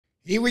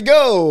Here we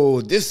go.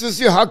 This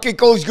is your hockey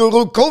coach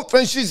guru, Coach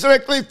Francis,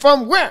 directly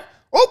from where?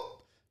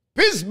 Oh,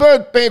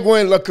 Pittsburgh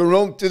Penguins locker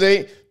room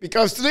today,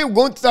 because today we're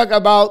going to talk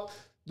about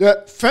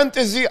the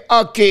fantasy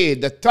hockey,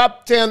 the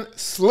top 10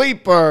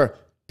 sleeper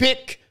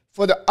pick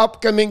for the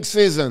upcoming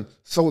season.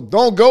 So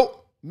don't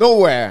go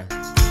nowhere.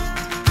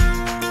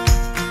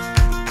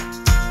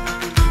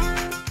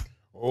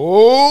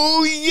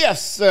 Oh,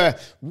 yes.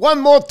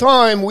 One more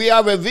time, we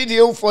have a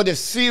video for the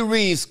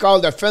series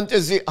called the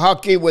Fantasy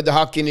Hockey with the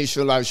Hockey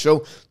Nation Live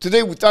Show.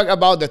 Today, we talk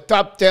about the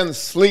top 10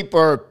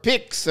 sleeper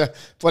picks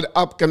for the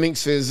upcoming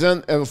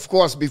season. And of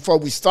course, before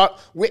we start,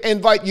 we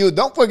invite you,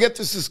 don't forget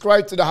to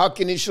subscribe to the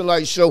Hockey Nation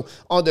Live Show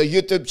on the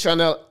YouTube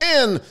channel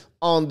and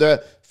on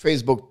the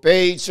Facebook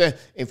page. And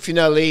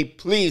finally,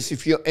 please,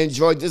 if you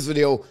enjoyed this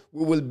video,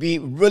 we will be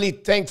really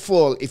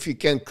thankful if you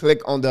can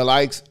click on the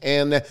likes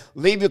and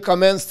leave your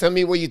comments. Tell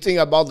me what you think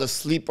about the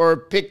sleeper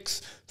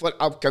picks for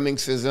the upcoming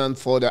season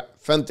for the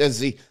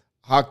Fantasy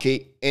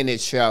Hockey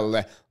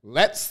NHL.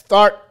 Let's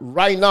start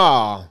right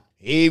now.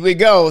 Here we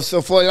go.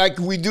 So for like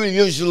we do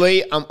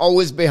usually, I'm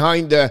always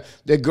behind the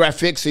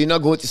graphics, so you're not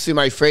going to see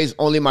my face,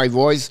 only my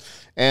voice.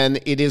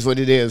 And it is what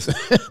it is,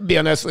 be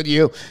honest with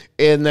you.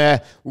 And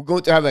we're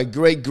going to have a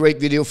great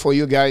video for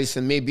you guys.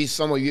 And maybe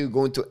some of you are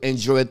going to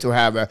enjoy it to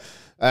have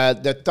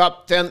the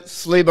top 10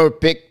 sleeper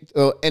pick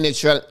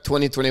NHL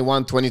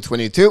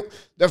 2021-2022.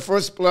 The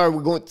first player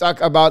we're going to talk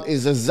about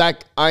is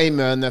Zach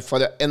Hyman for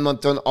the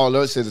Edmonton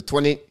Oilers. He's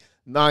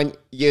 29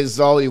 years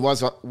old. He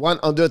was a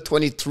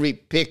 123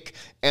 pick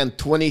in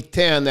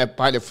 2010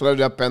 by the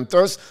Florida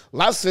Panthers.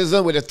 Last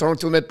season with the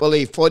Toronto Maple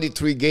Leafs,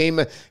 43 game,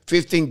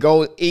 15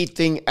 goals,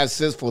 18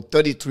 assists for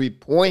 33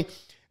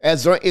 points.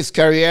 As during his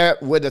career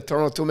with the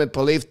Toronto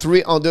Maple Leafs,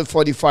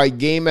 345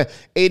 game,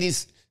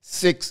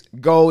 86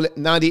 goals,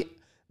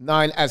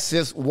 99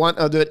 assists,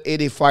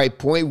 185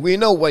 points. We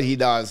know what he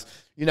does.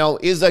 You know,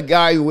 he's a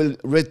guy who will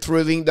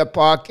retrieving the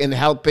puck and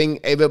helping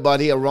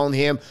everybody around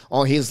him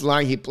on his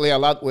line. He play a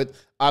lot with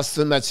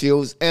Austin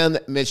Matthews and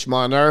Mitch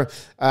Marner.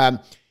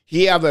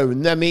 He have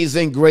an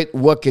amazing, great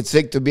work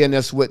ethic, to be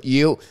honest with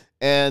you.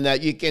 And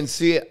you can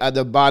see at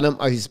the bottom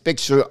of his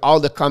picture all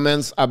the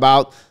comments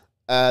about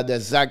the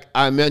Zach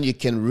Hyman. You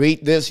can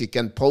read this. You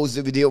can pause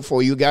the video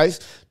for you guys.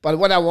 But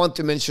what I want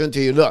to mention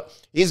to you, look,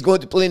 he's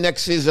going to play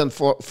next season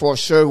for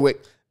sure with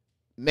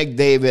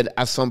McDavid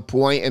at some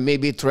point, and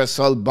maybe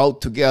Trestle both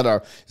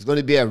together. It's going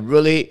to be a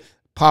really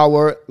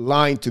power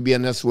line, to be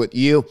honest with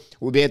you.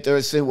 We'll be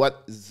interested in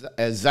what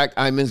Zach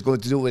Hyman is going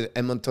to do with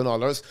Edmonton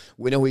Oilers.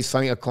 We know he's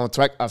signing a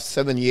contract of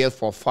 7 years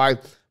for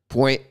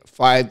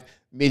 $5.5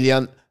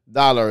 million.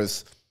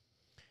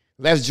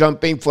 Let's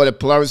jump in for the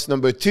players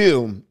number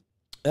 2.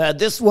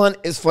 This one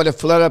is for the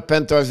Florida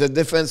Panthers, the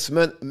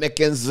defenseman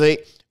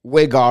MACKENZIE.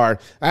 WEEGAR.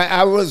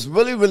 I was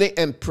really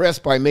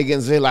impressed by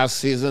MACKENZIE last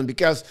season,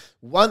 because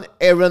one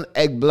Aaron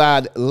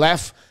Ekblad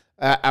left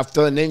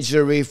after an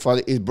injury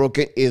for his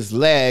broken his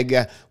leg.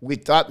 We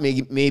thought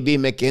maybe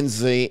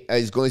MACKENZIE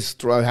is going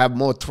to have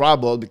more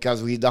trouble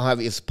because we don't have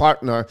his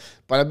partner.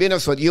 But I'll be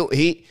honest with you,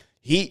 he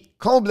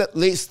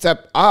completely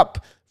stepped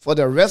up for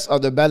the rest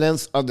of the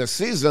balance of the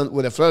season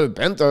with the Florida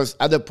Panthers.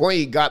 At the point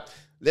he got,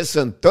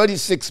 listen,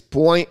 36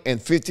 points and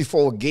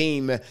 54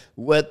 game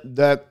with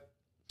the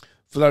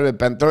Florida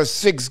Panthers,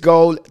 6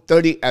 goals,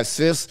 30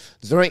 assists.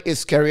 During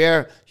his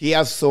career, he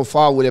has so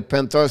far with the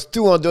Panthers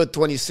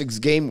 226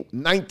 games,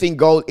 19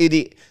 goals,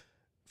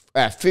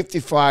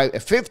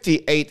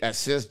 58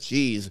 assists,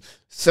 geez,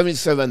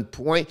 77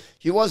 points.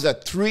 He was a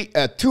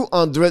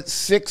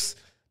 206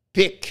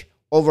 pick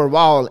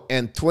overall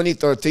in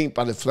 2013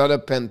 by the Florida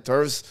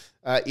Panthers.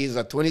 He's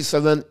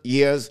 27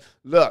 years.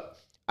 Look,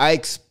 I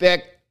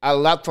expect a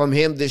lot from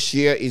him this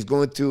year. He's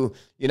going to,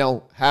 you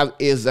know, have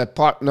his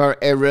partner,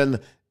 Aaron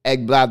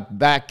Ekblad,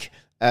 back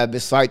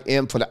beside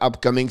him for the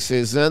upcoming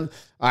season.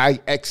 I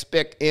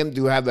expect him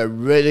to have a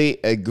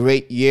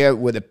great year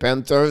with the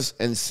Panthers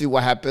and see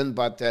what happens.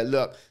 But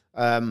look,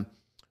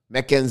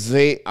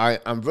 MACKENZIE,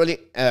 I'm really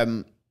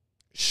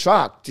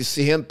shocked to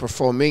see him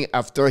performing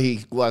after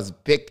he was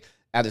picked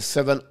at a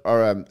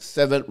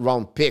 7th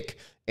round pick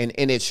in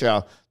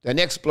NHL. The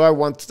next player I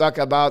want to talk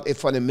about is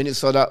for the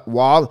Minnesota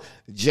Wild,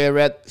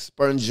 Jared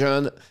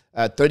Spurgeon,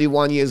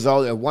 31 years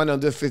old, a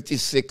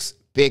 156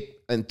 pick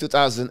in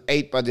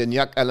 2008 by the New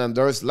York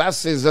Islanders.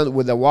 Last season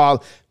with the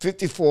Wild,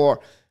 54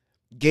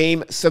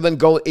 game, 7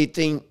 goals,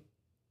 18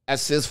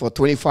 assists for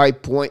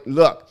 25 points.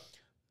 Look,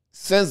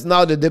 since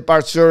now the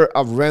departure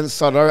of Ren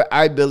Sutter,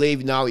 I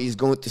believe now he's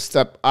going to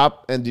step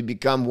up and to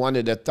become one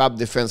of the top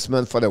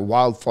defensemen for the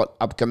Wild for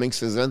upcoming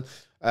season.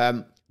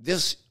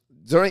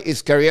 During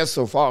his career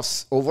so far,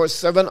 over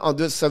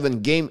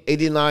 707 game,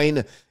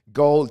 89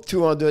 goals,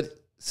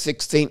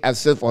 216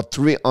 assists for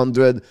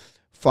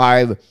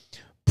 305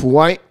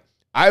 points.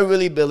 I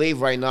really believe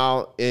right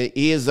now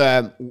he is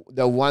the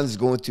one's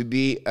going to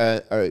be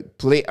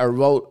play a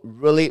role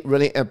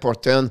really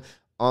important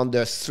on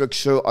the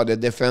structure of the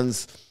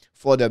defense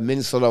for the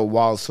Minnesota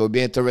Wild. So it'll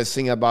be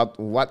interesting about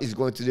what he's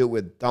going to do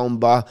with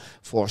Dumba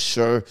for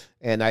sure.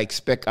 And I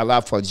expect a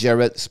lot for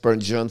Jared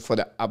Spurgeon for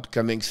the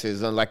upcoming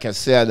season. Like I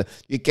said,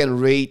 you can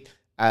read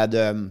at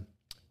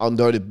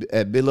under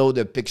the below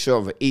the picture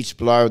of each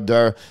player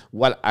there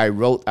what I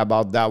wrote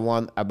about that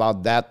one,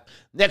 about that.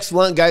 Next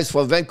one, guys,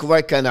 for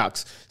Vancouver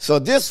Canucks. So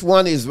this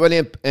one is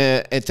really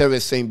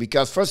interesting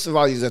because, first of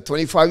all, he's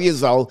 25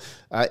 years old.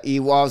 He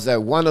was a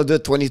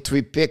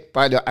 123 pick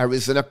by the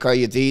Arizona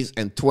Coyotes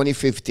in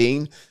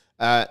 2015.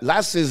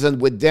 Last season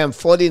with them,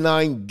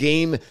 49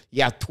 game, he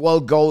had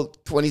 12 goals,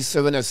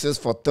 27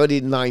 assists for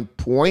 39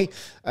 points.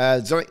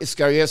 During his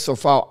career so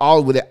far,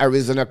 all with the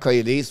Arizona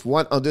Coyotes,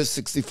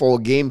 164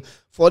 game,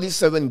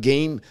 47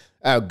 game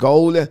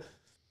goal,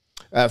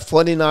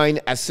 49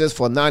 assists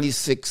for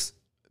 96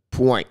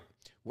 points.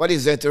 What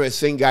is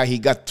interesting, guy, he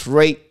got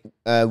traded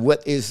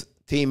with his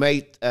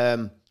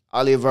teammate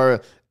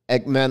Oliver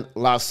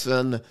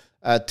Ekman-Larsson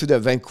to the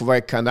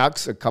Vancouver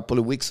Canucks a couple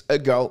of weeks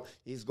ago.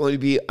 He's going to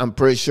be, I'm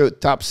pretty sure,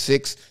 top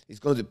 6. He's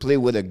going to play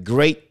with a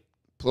great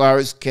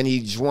players. Can he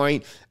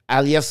join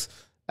alias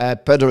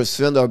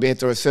Pedersen? Or be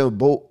interesting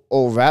both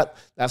over that.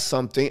 That's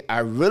something I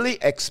really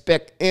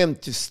expect him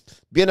to,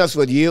 be honest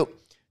with you,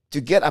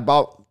 to get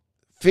about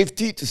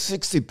 50 to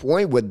 60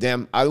 points with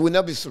them. I would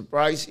not be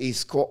surprised he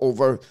score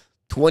over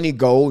 20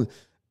 goals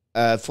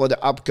for the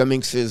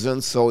upcoming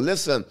season. So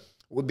listen,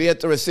 would be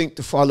interesting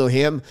to follow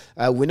him.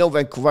 We know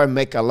Vancouver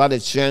make a lot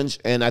of change,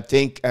 and I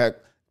think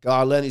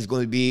Garland is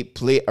going to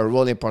play a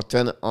role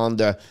important on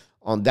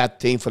that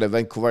team for the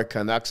Vancouver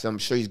Canucks. I'm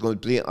sure he's going to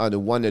play on the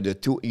one of the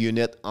 2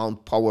 unit on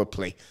power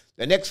play.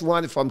 The next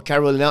one from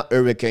Carolina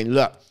Hurricane.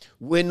 Look,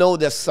 we know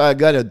the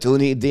saga of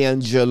Tony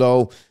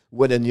DeAngelo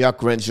with the New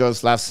York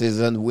Rangers last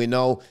season. We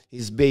know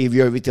his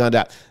behavior, everything like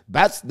that.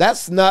 But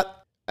that's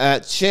not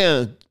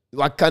change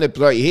what kind of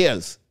player he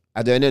is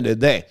at the end of the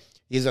day.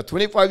 He's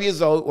 25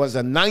 years old, was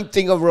a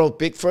 19th overall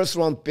pick,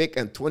 first-round pick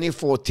in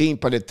 2014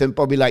 by the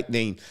Tampa Bay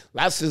Lightning.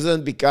 Last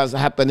season, because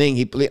happening,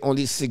 he played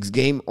only 6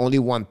 games, only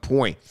 1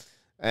 point.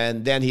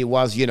 And then he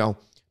was, you know,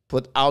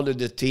 put out of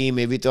the team,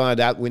 everything like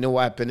that. We know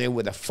what happened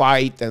with the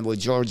fight and with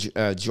George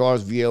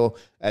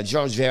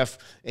Jeff,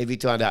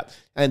 everything like that.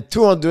 And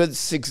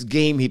 206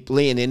 games he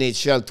played in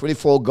NHL,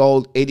 24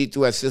 goals,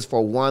 82 assists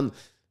for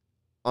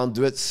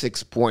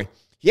 106 points.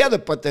 He had the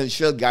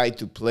potential guy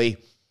to play,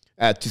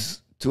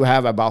 to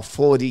have about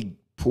 40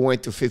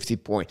 points to 50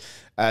 points.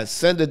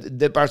 Send the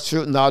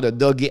departure now to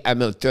Dougie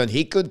Hamilton.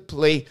 He could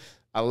play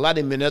a lot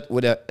of minutes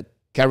with the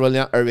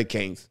Carolina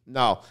Hurricanes.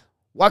 Now,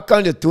 what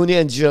kind of Tony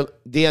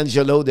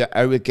DeAngelo the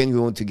Hurricane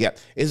going to get?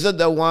 Is it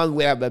the one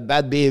we have a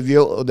bad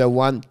behavior, or the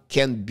one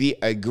can be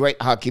a great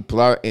hockey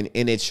player in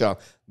NHL?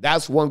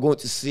 That's one going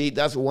to see.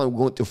 That's one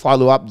going to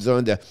follow up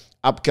during the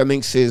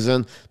upcoming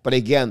season. But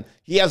again,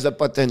 he has the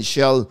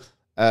potential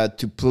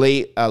to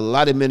play a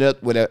lot of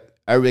minutes with a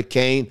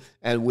Hurricane,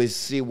 and we'll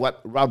see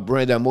what Rob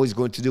Brind'Amour is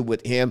going to do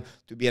with him,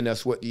 to be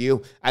honest with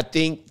you. I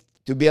think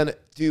to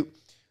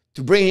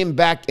bring him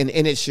back in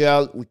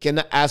NHL, we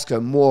cannot ask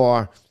for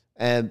more,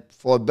 and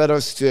for a better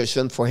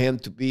situation for him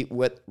to be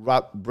with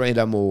Rob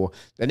Brind'Amour.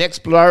 The next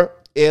player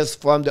is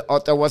from the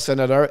Ottawa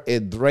Senators,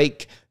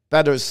 Drake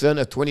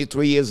Pettersson,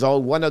 23 years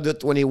old,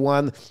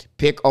 121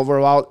 pick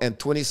overall in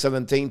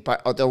 2017 by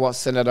Ottawa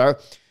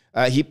Senators.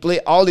 He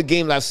played all the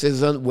game last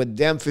season with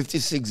them,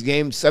 56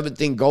 games,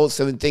 17 goals,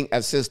 17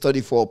 assists,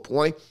 34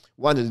 points.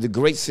 One of the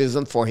great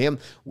seasons for him.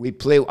 We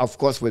play, of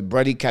course, with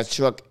Brady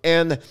Tkachuk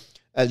and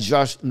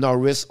Josh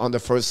Norris on the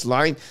first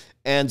line.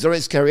 And during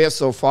his career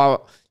so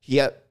far, he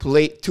had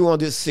played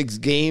 206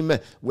 games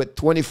with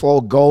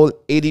 24 goals,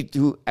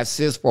 82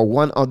 assists for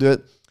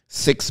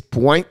 106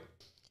 points.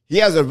 He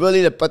has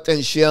really the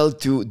potential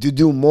to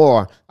do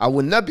more. I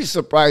would not be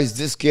surprised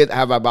this kid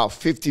have about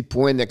 50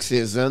 points next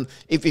season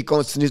if he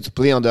continues to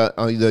play on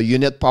the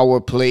unit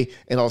power play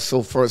and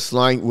also first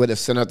line with the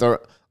Senator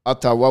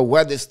Ottawa,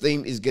 where this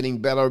team is getting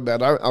better and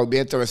better. It'll be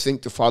interesting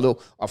to follow,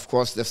 of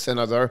course, the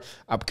Senator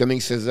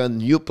upcoming season.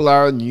 New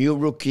player, new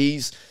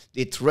rookies.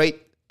 They trade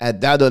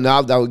at that or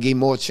now that will give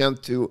more chance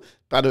to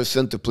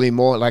Patterson to play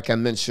more, like I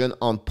mentioned,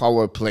 on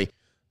power play.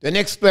 The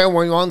next player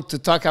we want to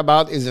talk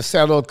about is the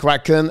Seattle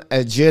Kraken,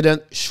 Jaden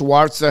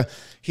SCHWARTZ.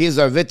 He's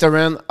a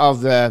veteran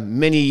of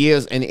many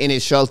years in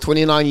NHL,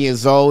 29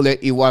 years old.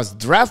 He was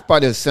drafted by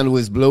the St.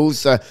 Louis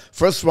Blues,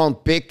 first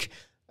round pick,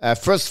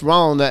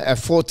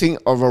 14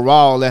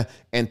 overall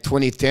in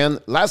 2010.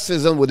 Last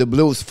season with the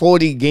Blues,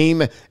 40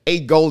 game,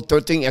 8 goals,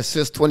 13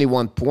 assists,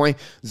 21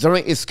 points.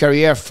 During his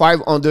career,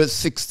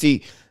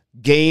 560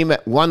 game,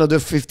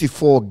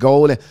 154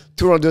 goal,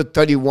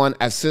 231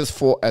 assists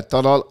for a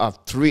total of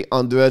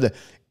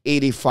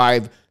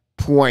 385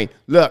 points.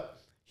 Look,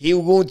 he's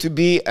going to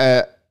be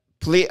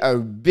play a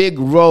big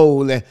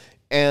role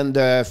in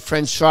the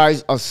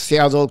franchise of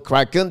Seattle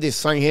Kraken. They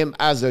signed him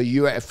as a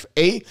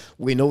UFA.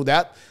 We know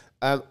that.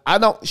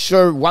 I'm not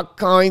sure what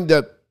kind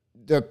of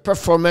the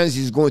performance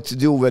he's going to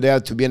do over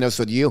there, to be honest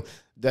with you.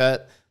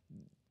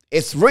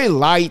 It's really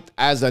light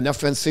as an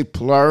offensive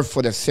player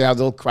for the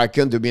Seattle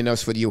Kraken, to be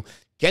honest with you.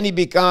 Can he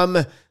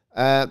become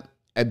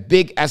a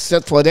big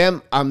asset for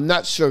them? I'm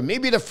not sure.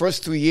 Maybe the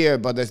first 2 years,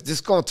 but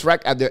this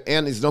contract at the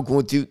end is not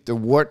going to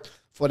work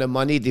for the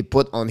money they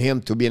put on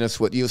him, to be honest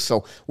with you.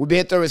 So we'll be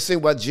interested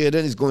what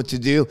Jaden is going to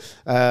do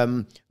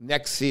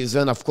next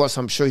season. Of course,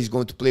 I'm sure he's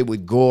going to play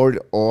with Gord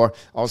or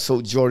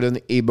also Jordan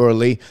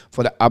Eberle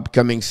for the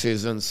upcoming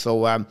season.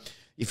 So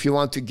if you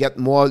want to get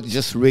more,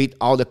 just read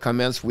all the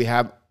comments we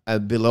have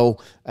below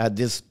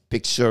this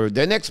picture.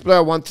 The next player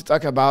I want to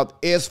talk about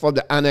is for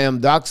the Anaheim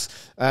Ducks.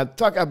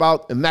 Talk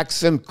about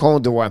Maxime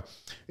Condor.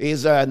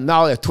 He's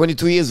now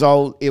 22 years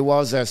old. He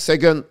was a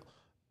second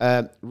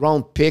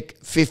round pick,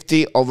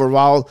 50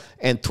 overall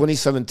in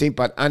 2017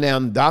 by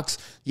Anaheim Ducks.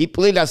 He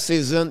played last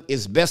season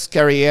his best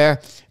career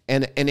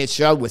in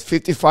NHL with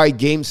 55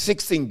 games,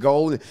 16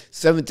 goals,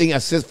 17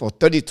 assists for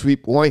 33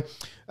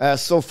 points.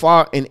 So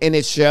far in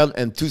NHL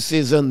and 2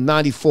 seasons,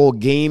 94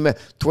 game,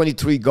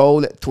 23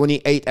 goals,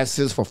 28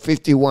 assists for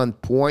 51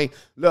 points.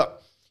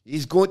 Look,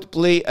 he's going to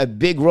play a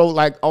big role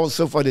like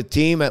also for the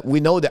team. We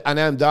know the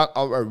Anaheim Ducks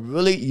are a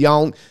really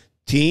young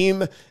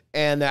team,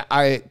 and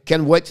I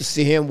can't wait to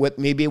see him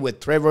maybe with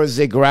Trevor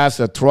Zegras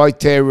or Troy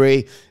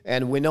Terry.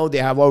 And we know they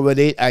have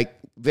already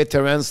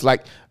veterans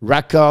like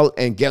Raquel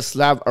and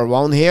Geslav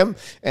around him.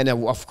 And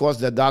of course,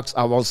 the Ducks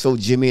have also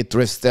Jimmy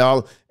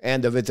Tristel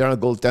and the veteran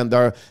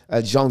goaltender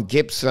John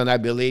Gibson. I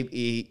believe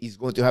he's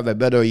going to have a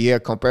better year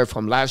compared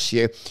from last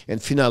year.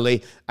 And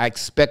finally, I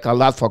expect a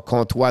lot for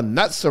COMTOIS.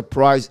 Not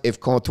surprised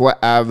if COMTOIS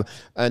have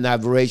an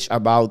average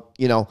about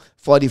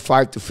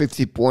 45 to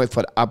 50 points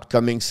for the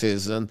upcoming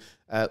season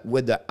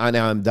with the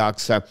Anaheim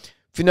Ducks.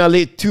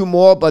 Finally, 2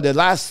 more, but the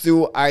last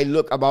 2 I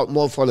look about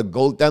more for the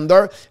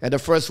goaltender. And the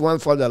first one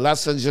for the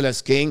Los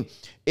Angeles Kings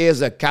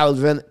is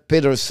Calvin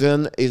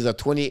Petersen. He's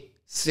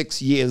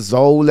 26 years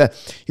old.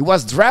 He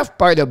was drafted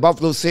by the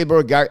Buffalo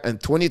Sabres guy in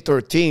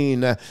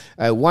 2013,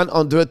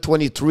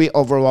 123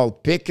 overall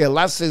pick.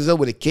 Last season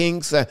with the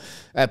Kings,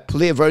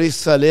 play very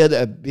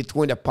solid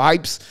between the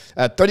pipes.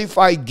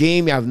 35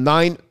 games, you have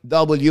 9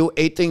 W,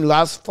 18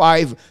 loss,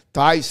 5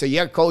 ties. So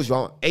yeah, coach,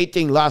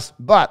 18 loss.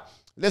 But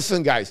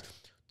listen, guys.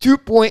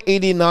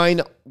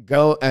 2.89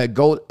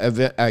 goal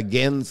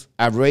against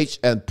average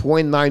and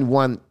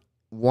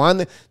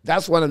 .911.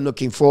 That's what I'm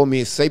looking for.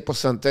 Save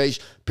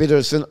percentage.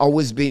 Petersen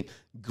always been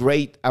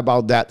great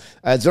about that.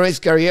 During his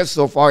career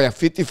so far,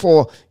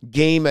 54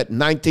 game at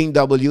 19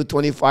 W,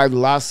 25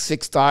 loss,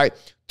 6 tie,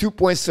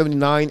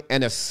 2.79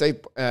 and a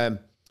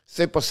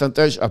save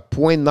percentage of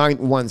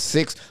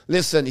 .916.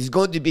 Listen, he's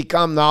going to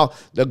become now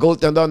the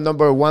goaltender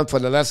number 1 for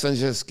the Los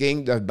Angeles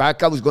Kings. The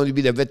backup is going to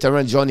be the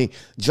veteran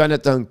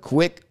Jonathan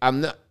Quick.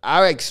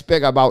 I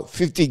expect about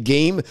 50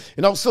 games.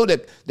 And also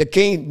the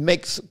Kings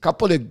makes a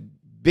couple of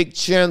big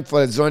change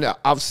for the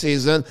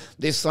offseason.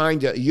 They signed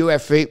the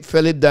UFA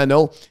Philip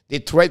Dano. They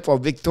trade for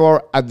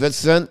Victor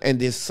Adverson, and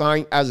they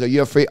signed as a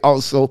UFA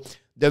also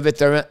the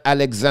veteran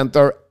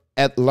Alexander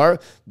Edler.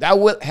 That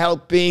will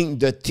helping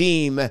the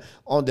team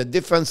on the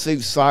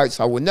defensive side.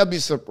 So I would not be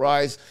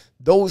surprised.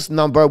 Those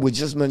numbers we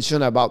just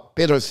mentioned about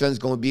Petersen is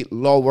going to be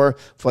lower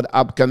for the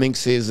upcoming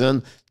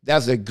season.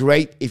 That's a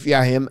great if you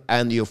are him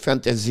and your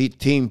fantasy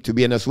team, to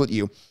be honest with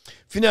you.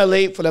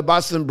 Finally, for the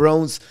Boston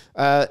Bruins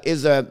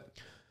is a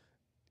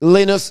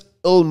LINUS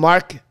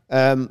ULLMARK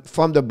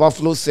from the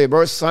Buffalo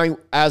Sabres, signed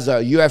as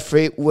a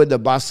UFA with the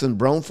Boston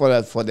Bruins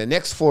for the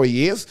next 4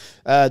 years.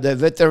 The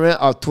veteran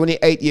of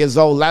 28 years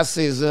old. Last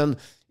season,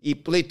 he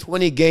played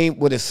 20 games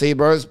with the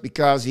Sabres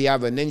because he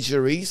have an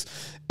injuries,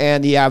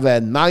 and he have a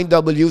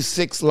 9W,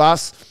 6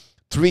 loss,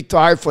 3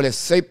 tie for the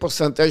save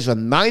percentage of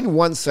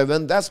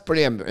 917. That's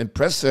pretty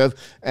impressive.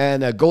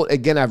 And a goal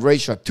again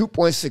average of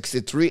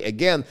 2.63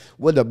 again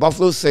with the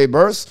Buffalo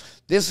Sabres.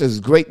 This is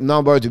a great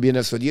number, to be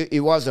honest with you.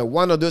 It was a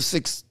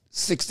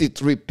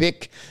 163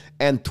 pick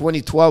and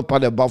 2012 by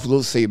the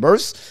Buffalo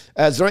Sabres.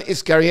 During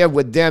his career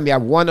with them, he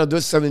have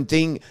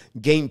 117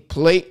 game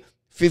play,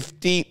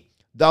 50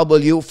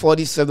 W,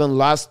 47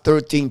 loss,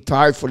 13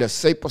 tie for the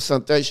save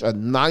percentage of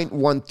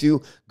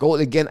 912. Goal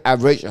again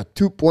average of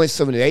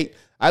 2.78.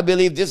 I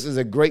believe this is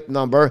a great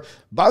number.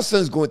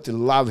 Boston's going to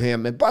love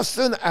him. And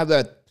Boston have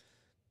a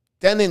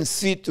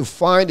tendency to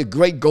find a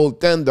great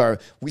goaltender.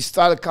 We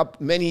started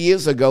many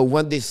years ago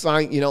when they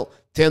signed,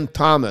 Tim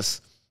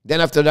Thomas.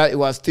 Then after that, it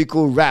was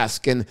Tycho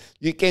Rask. And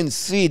you can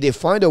see they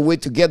find a way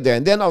to get there.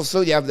 And then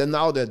also you have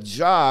now the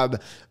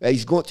job.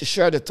 He's going to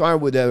share the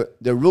time with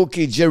the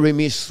rookie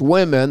Jeremy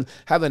Swayman.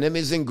 Have an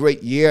amazing,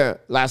 great year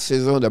last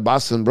season with the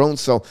Boston Bruins.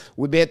 So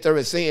we'll be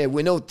interested. And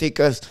we know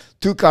Tycho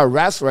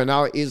Rask right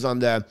now is on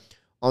the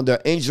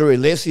injury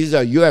list. He's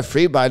a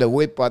UFA, by the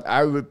way, but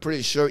I'm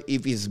pretty sure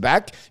if he's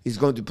back, he's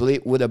going to play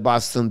with the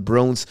Boston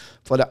Bruins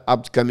for the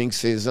upcoming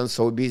season.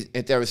 So it'll be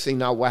interesting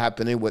now what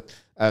happening with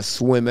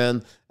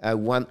Swayman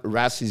when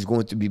Rask is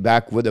going to be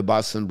back with the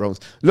Boston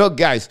Bruins. Look,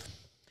 guys,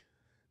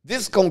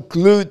 this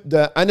concludes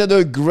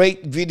another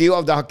great video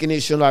of the Hockey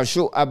Nation Live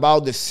Show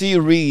about the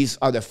series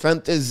of the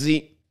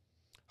Fantasy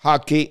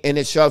Hockey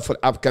NHL for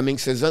the upcoming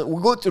season. We're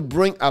going to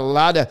bring a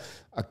lot of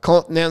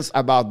contents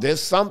about this.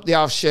 Some they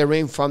are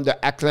sharing from the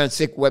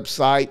Atlantic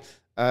website,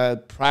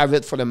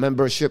 private for the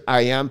membership.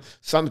 I am.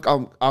 Some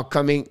are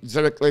coming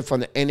directly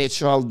from the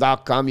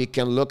NHL.com. You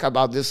can look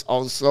about this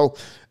also.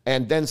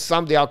 And then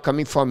some, they are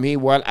coming from me.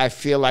 Well, I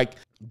feel like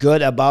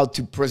good about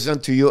to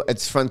present to you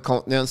its different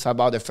contents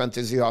about the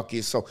fantasy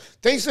hockey. So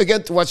thanks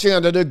again for watching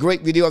another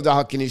great video of the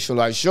Hockey Nation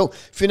Live Show.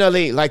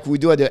 Finally, like we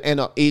do at the end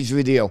of each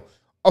video,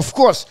 of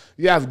course,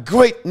 you have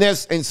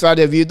greatness inside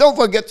of you. Don't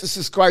forget to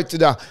subscribe to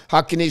the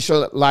Hockey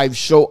Nation Live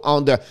Show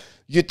on the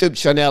YouTube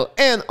channel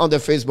and on the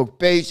Facebook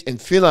page.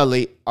 And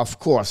finally, of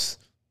course,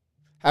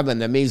 have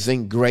an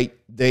amazing, great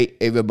day,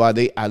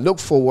 everybody. I look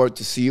forward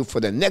to see you for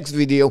the next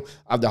video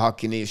of the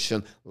Hockey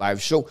Nation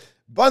Live Show.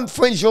 Bonne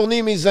fin de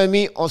journée, mes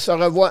amis. On se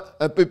revoit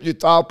un peu plus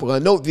tard pour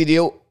une autre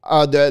vidéo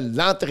de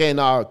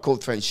l'entraîneur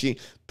Coach Frenchy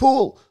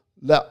pour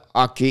le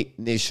Hockey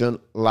Nation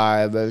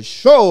Live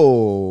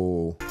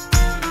Show.